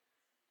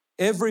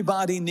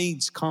 Everybody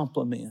needs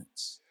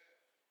compliments.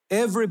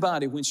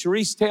 Everybody, when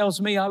Sharice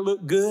tells me I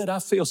look good, I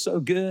feel so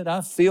good.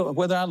 I feel,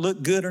 whether I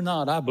look good or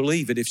not, I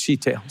believe it if she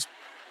tells me.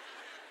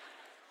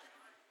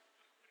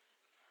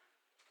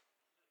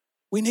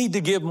 We need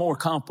to give more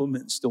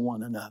compliments to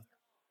one another.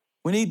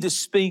 We need to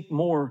speak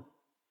more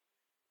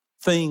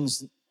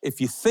things.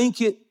 If you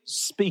think it,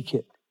 speak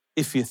it.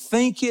 If you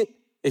think it,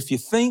 if you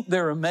think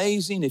they're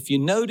amazing, if you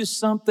notice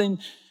something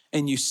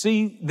and you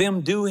see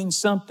them doing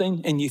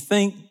something and you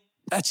think,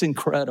 that's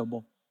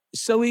incredible.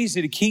 It's so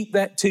easy to keep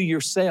that to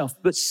yourself,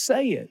 but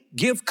say it.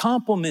 Give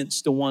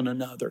compliments to one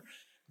another.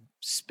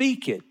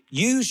 Speak it.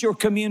 Use your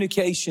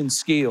communication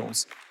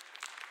skills.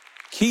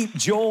 Keep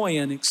joy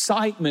and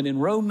excitement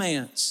and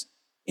romance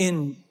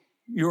in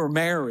your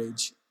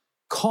marriage.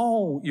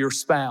 Call your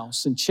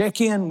spouse and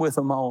check in with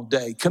them all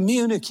day.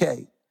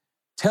 Communicate.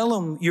 Tell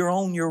them you're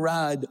on your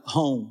ride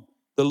home.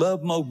 The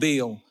Love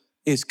Mobile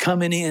is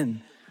coming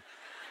in.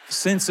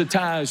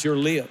 Sensitize your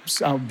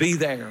lips. I'll be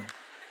there.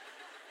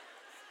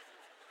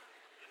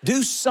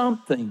 Do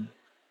something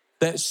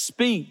that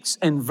speaks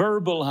and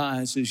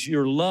verbalizes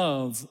your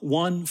love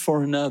one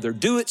for another.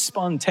 Do it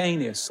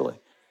spontaneously.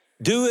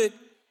 Do it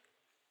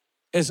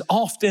as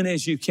often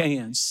as you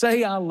can.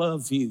 Say, I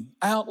love you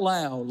out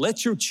loud.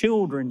 Let your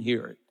children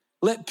hear it.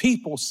 Let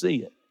people see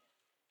it.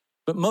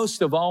 But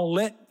most of all,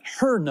 let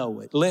her know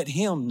it. Let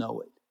him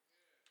know it.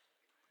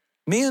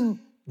 Men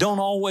don't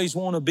always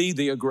want to be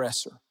the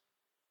aggressor.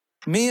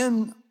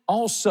 Men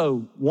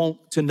also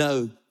want to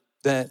know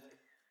that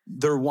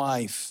their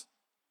wife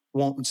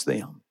wants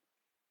them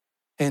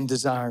and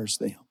desires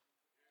them.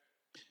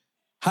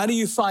 How do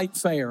you fight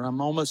fair?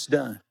 I'm almost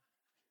done.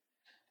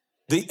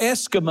 The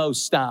Eskimo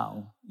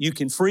style, you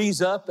can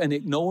freeze up and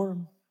ignore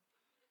them.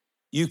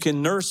 You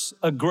can nurse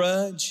a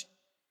grudge.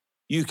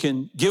 You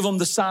can give them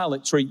the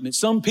silent treatment.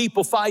 Some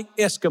people fight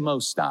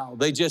Eskimo style.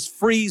 They just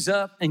freeze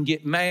up and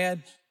get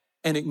mad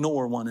and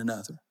ignore one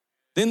another.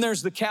 Then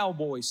there's the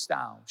cowboy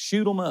style.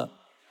 Shoot them up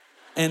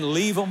and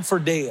leave them for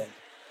dead.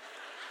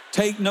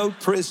 Take no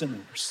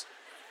prisoners.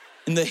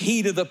 In the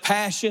heat of the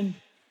passion,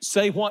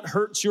 say what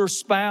hurts your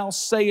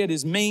spouse. Say it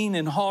as mean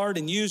and hard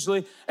and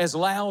usually as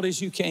loud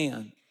as you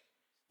can.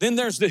 Then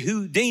there's the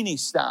Houdini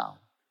style.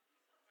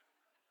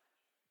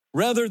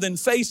 Rather than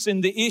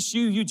facing the issue,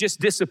 you just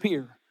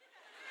disappear.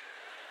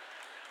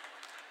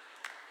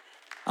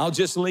 I'll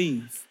just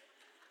leave.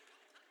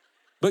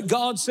 But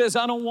God says,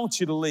 I don't want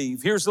you to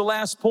leave. Here's the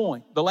last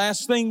point. The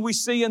last thing we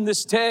see in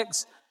this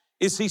text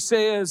is he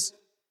says,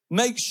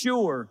 make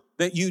sure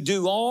that you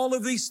do all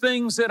of these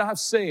things that I've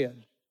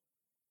said,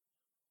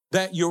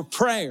 that your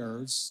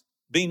prayers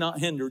be not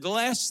hindered. The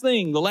last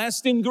thing, the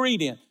last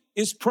ingredient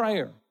is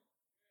prayer.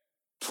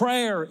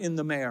 Prayer in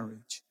the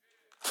marriage.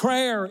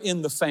 Prayer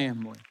in the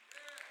family.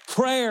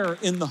 Prayer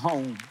in the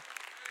home.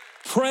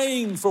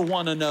 Praying for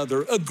one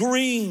another,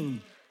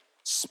 agreeing,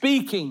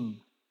 speaking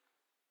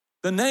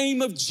the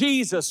name of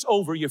Jesus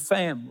over your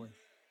family,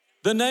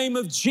 the name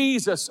of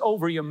Jesus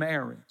over your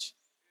marriage.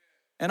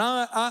 And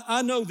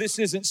I know this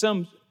isn't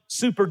some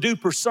super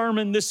duper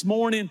sermon this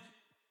morning,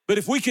 but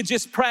if we could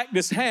just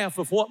practice half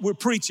of what we're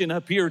preaching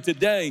up here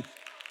today,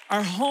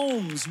 our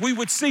homes, we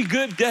would see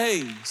good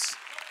days.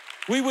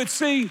 We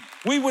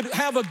would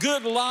have a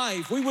good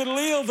life. We would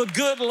live a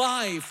good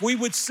life. We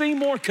would see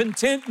more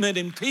contentment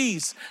and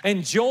peace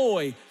and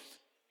joy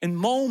and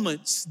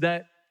moments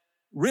that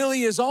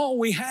really is all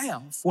we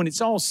have when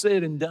it's all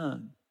said and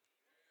done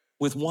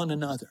with one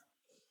another.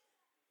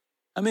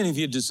 How many of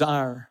you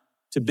desire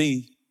to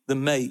be the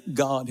mate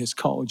God has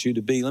called you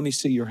to be? Let me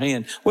see your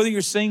hand. Whether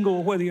you're single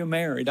or whether you're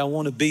married, I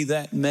want to be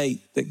that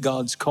mate that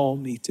God's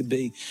called me to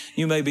be.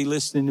 You may be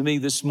listening to me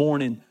this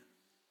morning.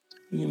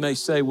 You may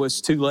say, well, it's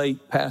too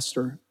late,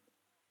 Pastor.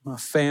 My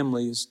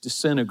family is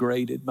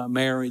disintegrated. My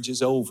marriage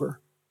is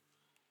over.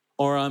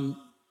 Or I'm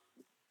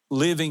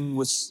living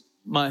with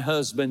my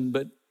husband,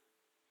 but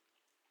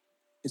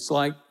it's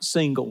like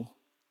single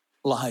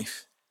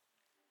life.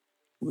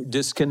 We're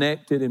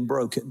disconnected and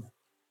broken.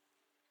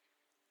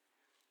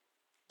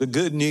 The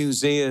good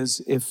news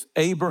is if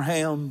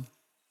Abraham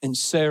and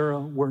Sarah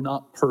were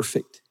not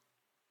perfect,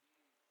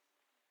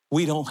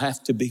 we don't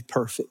have to be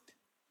perfect.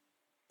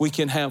 We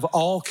can have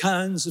all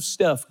kinds of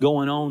stuff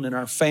going on in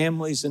our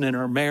families and in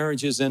our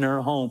marriages and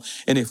our home.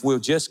 And if we'll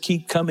just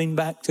keep coming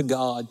back to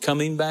God,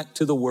 coming back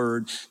to the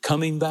Word,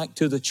 coming back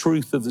to the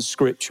truth of the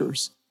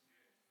Scriptures,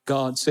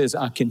 God says,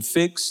 I can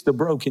fix the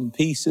broken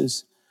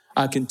pieces.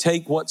 I can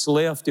take what's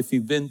left if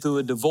you've been through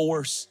a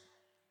divorce.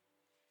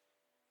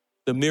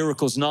 The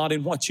miracle's not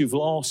in what you've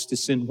lost,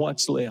 it's in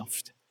what's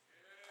left.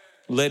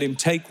 Let Him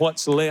take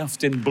what's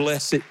left and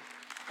bless it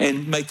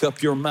and make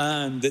up your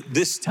mind that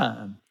this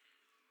time,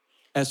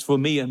 as for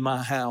me and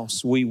my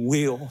house, we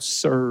will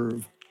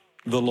serve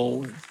the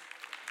Lord.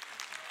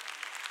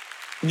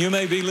 And you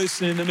may be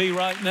listening to me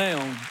right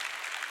now.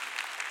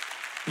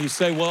 You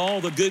say, well, all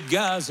the good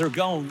guys are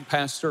gone,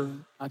 Pastor.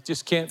 I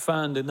just can't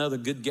find another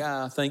good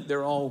guy. I think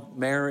they're all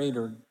married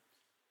or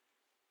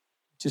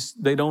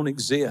just they don't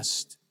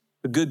exist.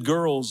 The good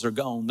girls are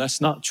gone.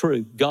 That's not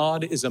true.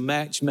 God is a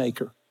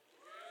matchmaker.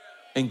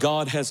 And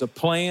God has a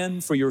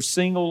plan for your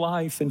single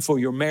life and for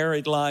your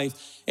married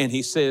life. And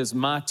He says,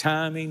 my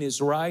timing is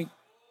right.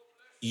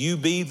 You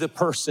be the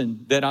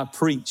person that I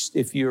preached.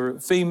 If you're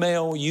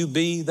female, you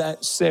be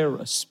that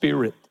Sarah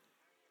spirit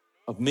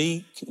of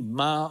meek and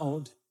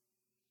mild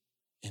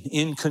and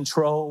in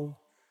control,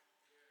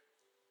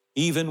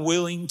 even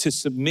willing to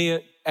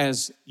submit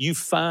as you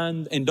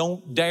find, and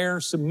don't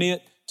dare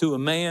submit to a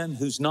man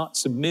who's not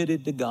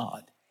submitted to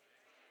God.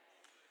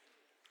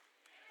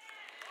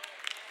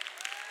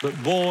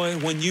 But boy,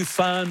 when you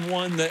find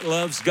one that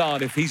loves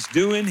God, if he's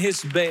doing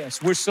his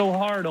best, we're so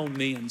hard on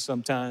men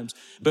sometimes,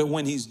 but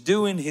when he's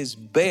doing his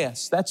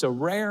best, that's a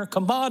rare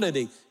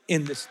commodity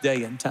in this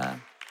day and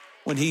time.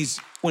 When he's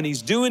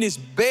doing his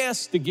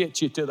best to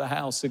get you to the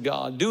house of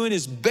God, doing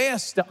his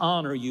best to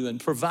honor you and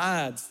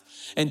provide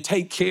and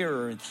take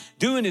care, and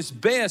doing his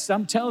best,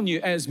 I'm telling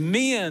you, as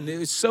men,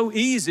 it's so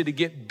easy to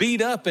get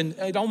beat up, and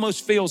it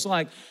almost feels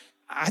like,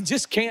 I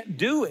just can't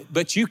do it,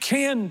 but you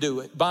can do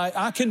it.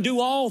 I can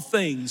do all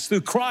things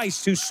through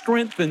Christ who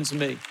strengthens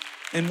me.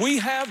 And we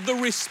have the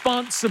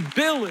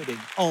responsibility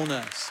on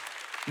us.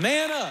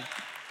 Man up.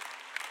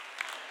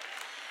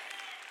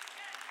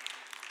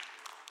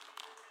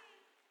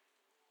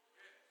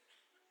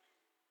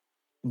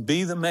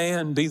 Be the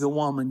man, be the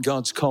woman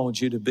God's called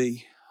you to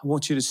be. I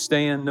want you to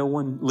stand, no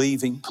one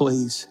leaving,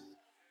 please.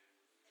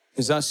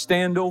 As I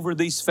stand over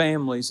these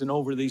families and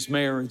over these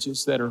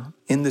marriages that are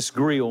in this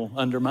grill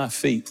under my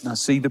feet, and I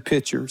see the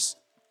pictures,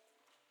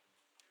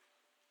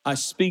 I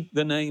speak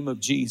the name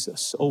of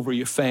Jesus over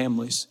your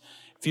families.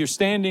 If you're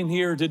standing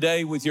here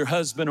today with your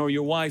husband or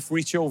your wife,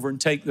 reach over and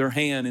take their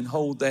hand and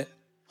hold that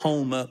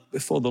home up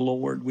before the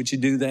Lord. Would you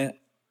do that?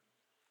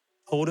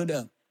 Hold it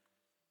up.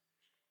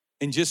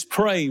 And just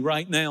pray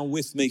right now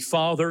with me.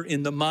 Father,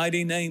 in the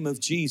mighty name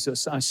of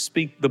Jesus, I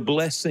speak the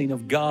blessing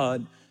of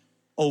God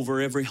over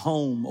every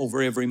home,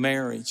 over every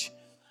marriage.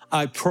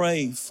 I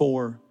pray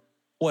for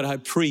what I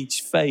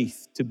preach,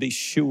 faith to be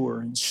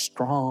sure and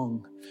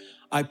strong.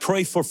 I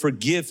pray for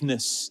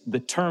forgiveness, the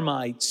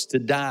termites to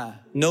die,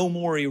 no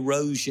more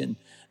erosion,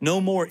 no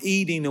more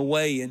eating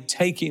away and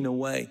taking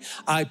away.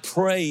 I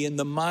pray in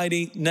the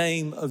mighty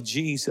name of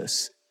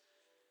Jesus.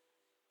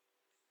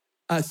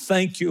 I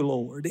thank you,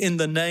 Lord. In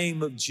the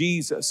name of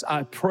Jesus,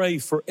 I pray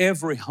for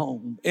every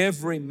home,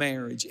 every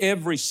marriage,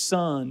 every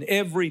son,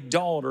 every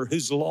daughter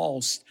who's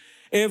lost,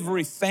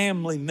 every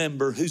family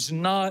member who's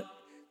not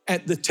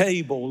at the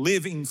table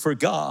living for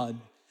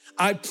God.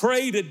 I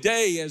pray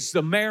today as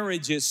the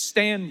marriages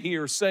stand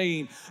here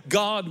saying,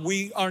 God,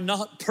 we are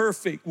not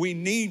perfect. We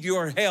need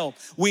your help.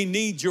 We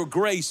need your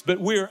grace, but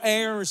we're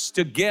heirs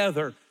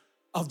together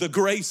of the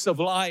grace of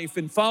life.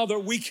 And Father,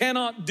 we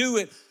cannot do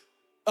it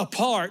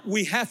apart.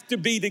 We have to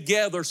be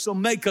together, so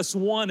make us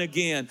one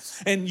again.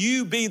 And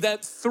you be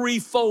that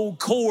threefold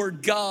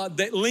cord, God,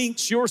 that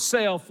links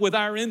yourself with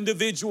our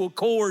individual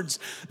cords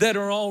that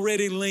are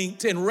already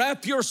linked, and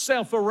wrap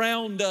yourself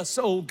around us,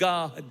 oh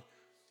God,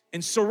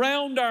 and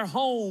surround our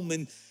home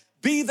and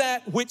be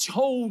that which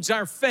holds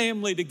our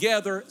family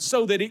together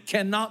so that it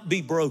cannot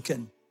be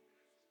broken.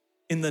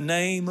 In the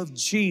name of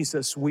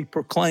Jesus, we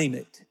proclaim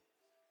it.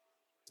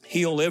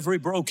 Heal every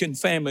broken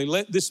family.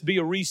 Let this be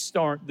a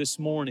restart this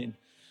morning.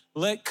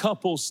 Let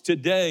couples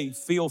today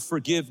feel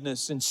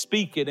forgiveness and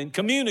speak it and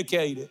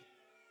communicate it.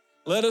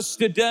 Let us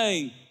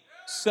today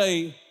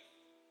say,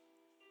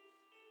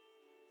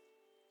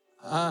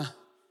 I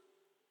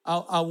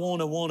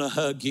want to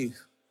hug you.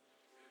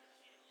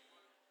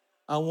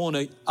 I want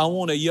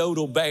a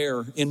yodel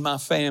bear in my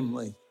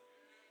family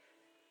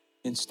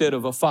instead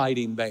of a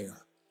fighting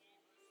bear.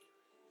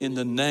 In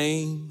the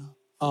name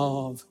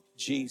of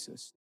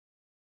Jesus.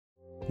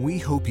 We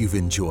hope you've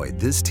enjoyed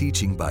this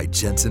teaching by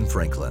Jensen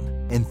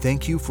Franklin, and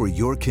thank you for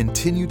your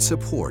continued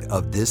support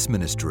of this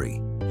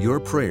ministry. Your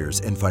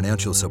prayers and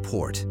financial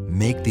support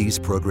make these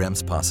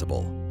programs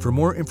possible. For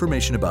more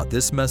information about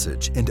this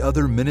message and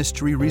other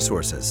ministry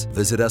resources,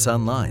 visit us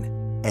online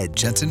at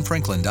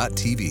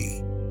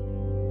jensenfranklin.tv.